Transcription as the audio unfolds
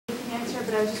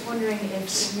Chair, but I was just wondering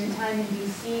if in your time in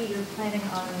D.C. you're planning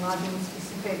on lobbying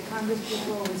specific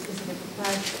congresspeople with specific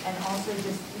requests, and also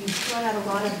just you've thrown out a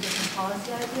lot of different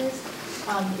policy ideas.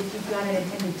 If you've got an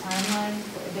intended timeline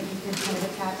that you could kind of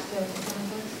attach to some of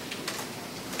those.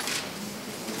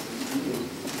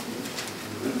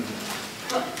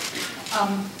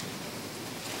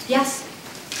 Yes,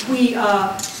 we,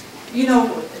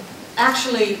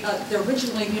 actually,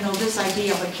 originally, this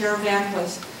idea of a caravan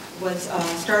was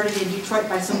started in Detroit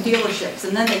by some dealerships,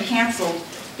 and then they canceled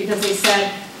because they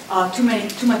said too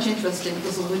much interest and it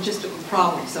was a logistical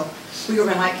problem. So we were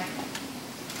like,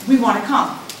 we want to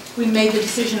come. We made the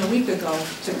decision a week ago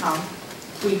to come.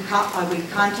 We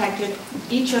contacted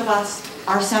each of us,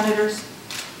 our senators,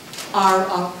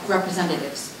 our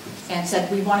representatives, and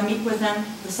said we want to meet with them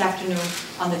this afternoon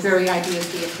on the very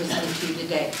ideas we have presented to you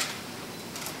today.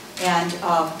 And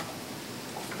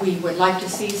we would like to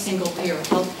see single-payer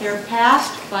health care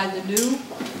passed by the new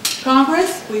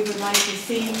Congress. We would like to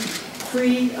see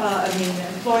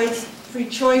Employees Free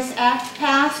Choice Act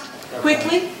passed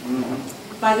quickly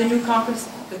by the new Congress.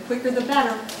 The quicker the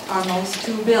better are those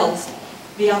two bills.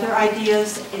 The other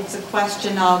ideas, it's a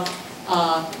question of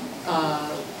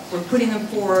we're putting them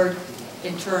forward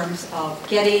in terms of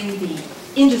getting the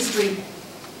industry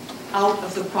out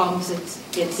of the problems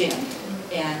it's in.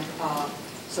 And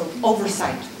so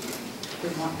oversight, we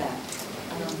want that.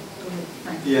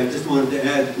 Yeah, I just wanted to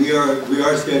add, we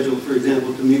are scheduled, for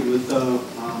example, to meet with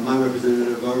my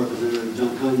representative, our representative,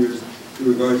 John Conyers, in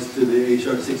regards to the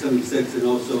HR 676 and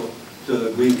also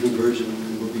to green conversion,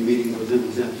 and we'll be meeting with him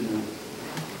this afternoon.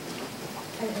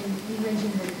 And you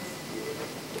mentioned that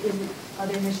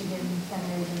other Michigan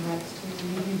senators and reps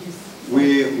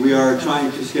too. We are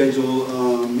trying to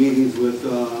schedule meetings with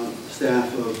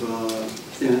staff of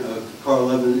Carl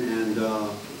Levin and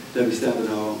Debbie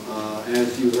Stabenow.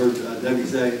 As you heard Wendy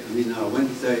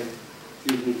say,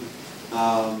 excuse me,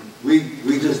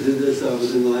 we just did this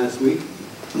within the last week,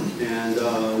 and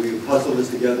we hustled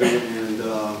this together, and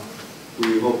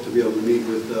we hope to be able to meet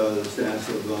with the staffs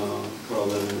of Carl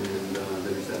Levin and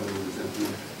Debbie Stabenow this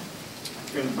afternoon.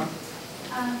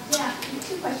 Yeah,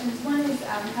 two questions. One is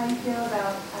how you feel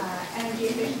about energy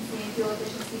efficiency and fuel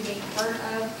efficiency being part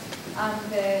of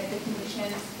the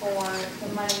conditions for the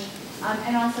money,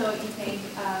 and also what you think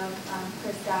of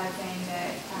Chris Dodd saying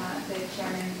that the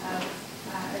chairman of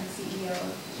or the CEO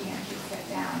of GM should step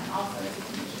down, also as a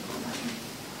condition for money.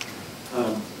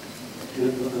 I'd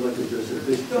like to address it.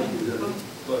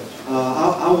 I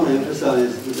want to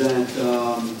emphasize that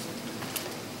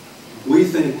we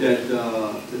think that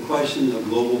the question of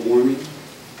global warming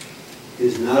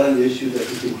is not an issue that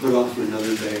can be put off for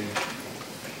another day.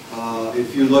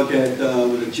 If you look at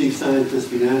what the chief scientist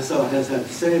for NASA has had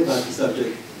to say about the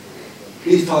subject,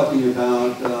 he's talking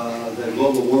about that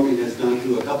global warming has gone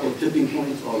through a couple of tipping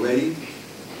points already,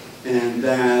 and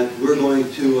that we're going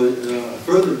to a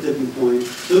further tipping point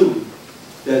soon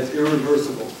that's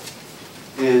irreversible.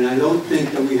 And I don't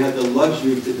think that we have the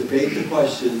luxury to debate the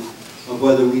question of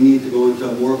whether we need to go into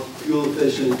a more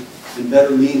fuel-efficient and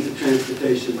better means of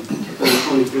transportation for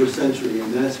the 21st century.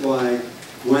 And that's why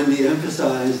Wendy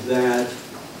emphasized that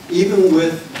even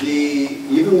with the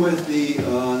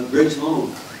bridge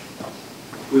loan,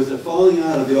 with the falling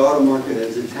out of the auto market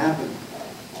as it's happened,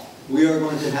 we are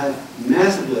going to have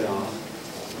massive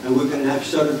layoffs, and we're going to have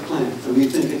shuttered plants. And we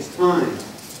think it's time,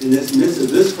 in this midst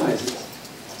of this crisis,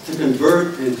 to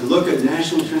convert and to look at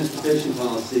national transportation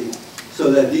policy so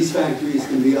that these factories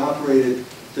can be operated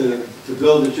to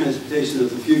build the transportation of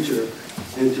the future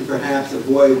and to perhaps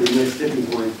avoid the next tipping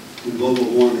point in global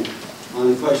warming.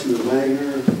 On the question of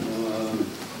Wagner,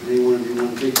 anyone of you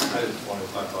want to take it? I just want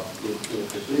to talk about fuel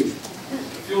efficient.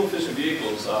 Fuel-efficient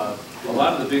vehicles, a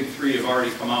lot of the big three have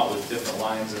already come out with different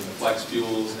lines of the flex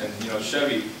fuels, and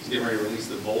Chevy is getting ready to release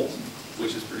the Volt,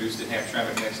 which is produced in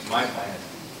Hamtramck next to my plant,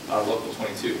 Local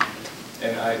 22.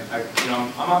 And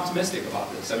I'm optimistic about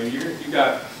this. I mean, you've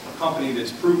got a company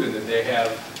that's proven that they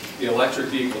have the electric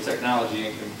vehicle technology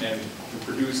and can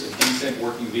produce a decent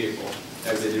working vehicle,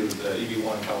 as they did with the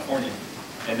EV1 in California.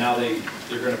 And now they're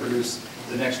going to produce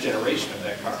the next generation of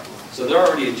that car. So they're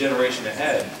already a generation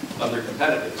ahead of their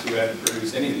competitors who haven't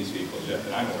produced any of these vehicles yet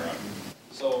that I'm aware of.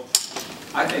 So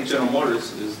I think General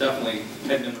Motors is definitely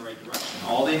heading in the right direction.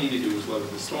 All they need to do is weather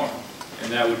the storm,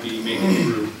 and that would be making it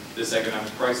through this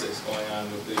economic crisis going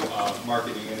on with the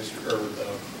marketing industry, or with the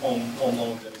home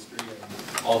loans industry,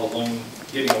 and all the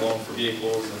getting a loan for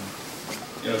vehicles,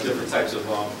 and different types of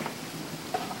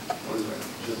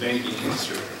the banking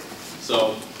industry.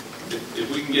 So if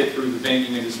we can get through the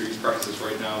banking industry's crisis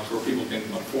right now, to where people can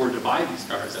afford to buy these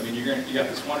cars, I mean, you got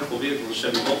this wonderful vehicle, the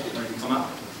Chevy Volt, getting ready to come out.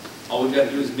 All All we've got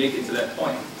to do is make it to that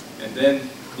point. And then,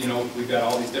 you know, we've got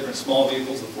all these different small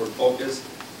vehicles, the Ford Focus,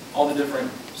 all the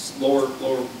different smaller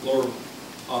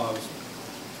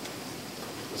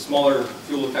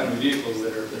fuel economy vehicles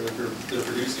that they're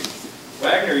producing.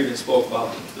 Wagner even spoke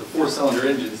about the 4-cylinder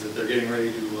engines that they're getting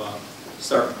ready to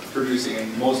start producing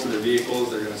in most of their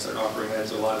vehicles. They're going to start offering that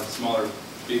to a lot of smaller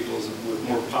vehicles with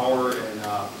more power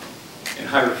and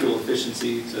higher fuel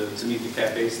efficiency to meet the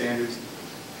CAFE standards.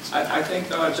 I think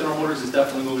General Motors is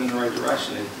definitely moving in the right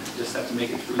direction. They just have to make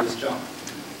it through this jump.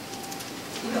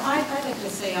 You know, I'd like to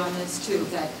say on this too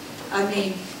that, I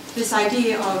mean, this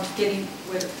idea of getting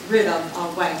rid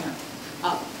of Wagner,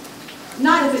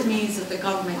 not if it means that the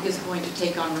government is going to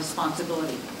take on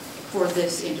responsibility for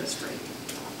this industry.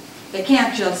 They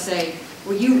can't just say,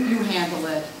 well, you handle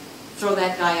it, throw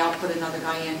that guy out, put another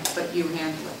guy in, but you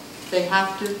handle it. They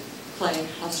have to play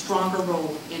a stronger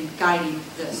role in guiding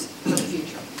this for the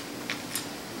future.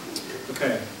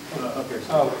 Okay.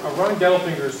 Ron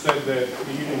Gelfinger said that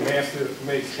the union has to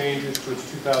make changes to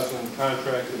its 2000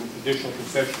 contract and additional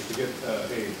concessions to get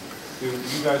aid. Do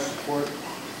you guys support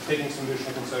taking some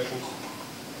additional concessions?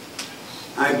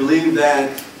 I believe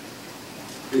that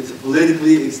it's a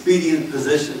politically expedient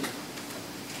position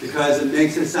because it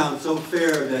makes it sound so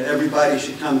fair that everybody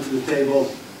should come to the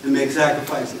table and make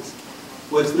sacrifices.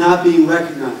 What's not being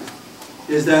recognized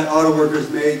is that auto workers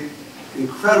made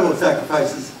incredible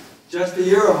sacrifices just a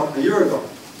year ago.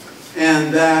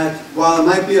 And that while it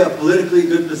might be a politically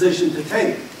good position to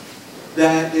take,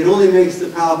 that it only makes the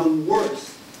problem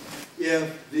worse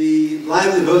if the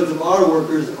livelihoods of auto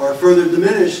workers are further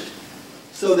diminished,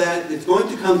 so that it's going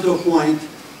to come to a point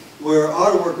where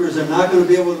auto workers are not going to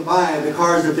be able to buy the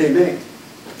cars that they make.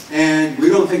 And we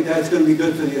don't think that's going to be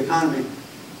good for the economy.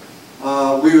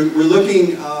 We're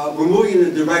moving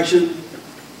in the direction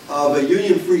of a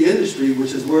union-free industry,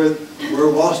 which is where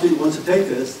Wall Street wants to take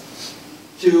this,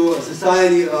 to a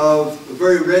society of the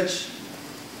very rich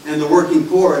and the working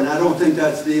poor, and I don't think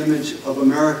that's the image of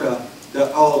America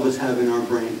that all of us have in our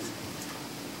brains.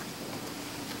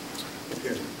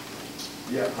 Okay.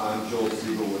 Yeah, I'm Joel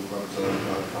Siegel with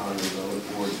Representative Connors. I look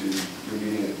forward to your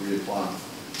meeting at 3 o'clock,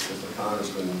 because the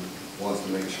Congressman wants to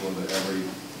make sure that every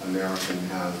American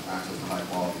has access to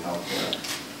high-quality health care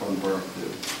from birth to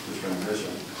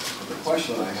transition. But the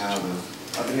question I have is,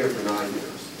 I've been here for 9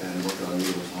 years and working on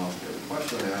universal health care. The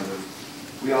question I have is,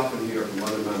 we often hear from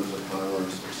other members of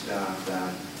Congress or staff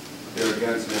that they're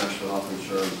against national health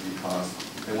insurance because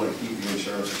they want to keep the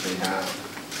insurance that they have,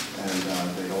 and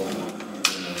they don't want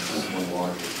one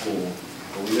larger pool.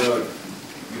 But we know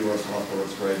universal health care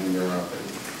works great in Europe and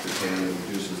Japan, and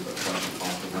reduces the collection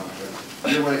cost of health care.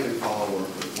 You're ranking follower.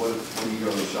 What are you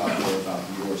going to shop for about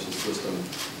the universal system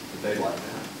that they'd like to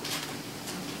have?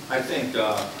 I think,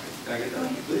 can I get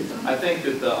that? Please. I think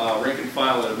that the rank and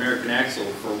file at American Axle,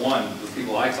 for one, the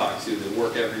people I talk to that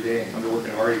work every day and come to work and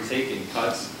have already taken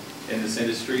cuts in this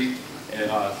industry and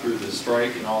through the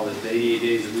strike and all the 88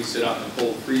 days that we sit out in the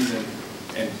cold freezing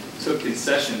and took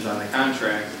concessions on the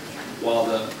contract, while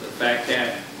the fat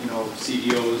cat, you know,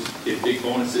 CEOs get big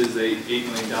bonuses, they $8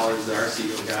 million that our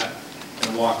CEO got,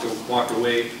 and walked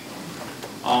away.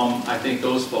 I think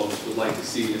those folks would like to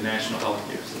see a national health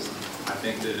care system. I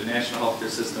think that a national health care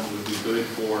system would be good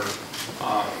for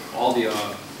all the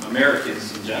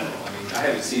Americans in general. I mean, I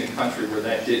haven't seen a country where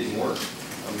that didn't work,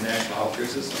 a national health care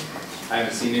system. I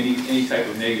haven't seen any type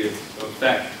of negative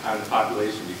effect on the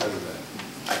population because of that.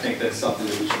 I think that's something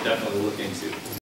that we should definitely look into.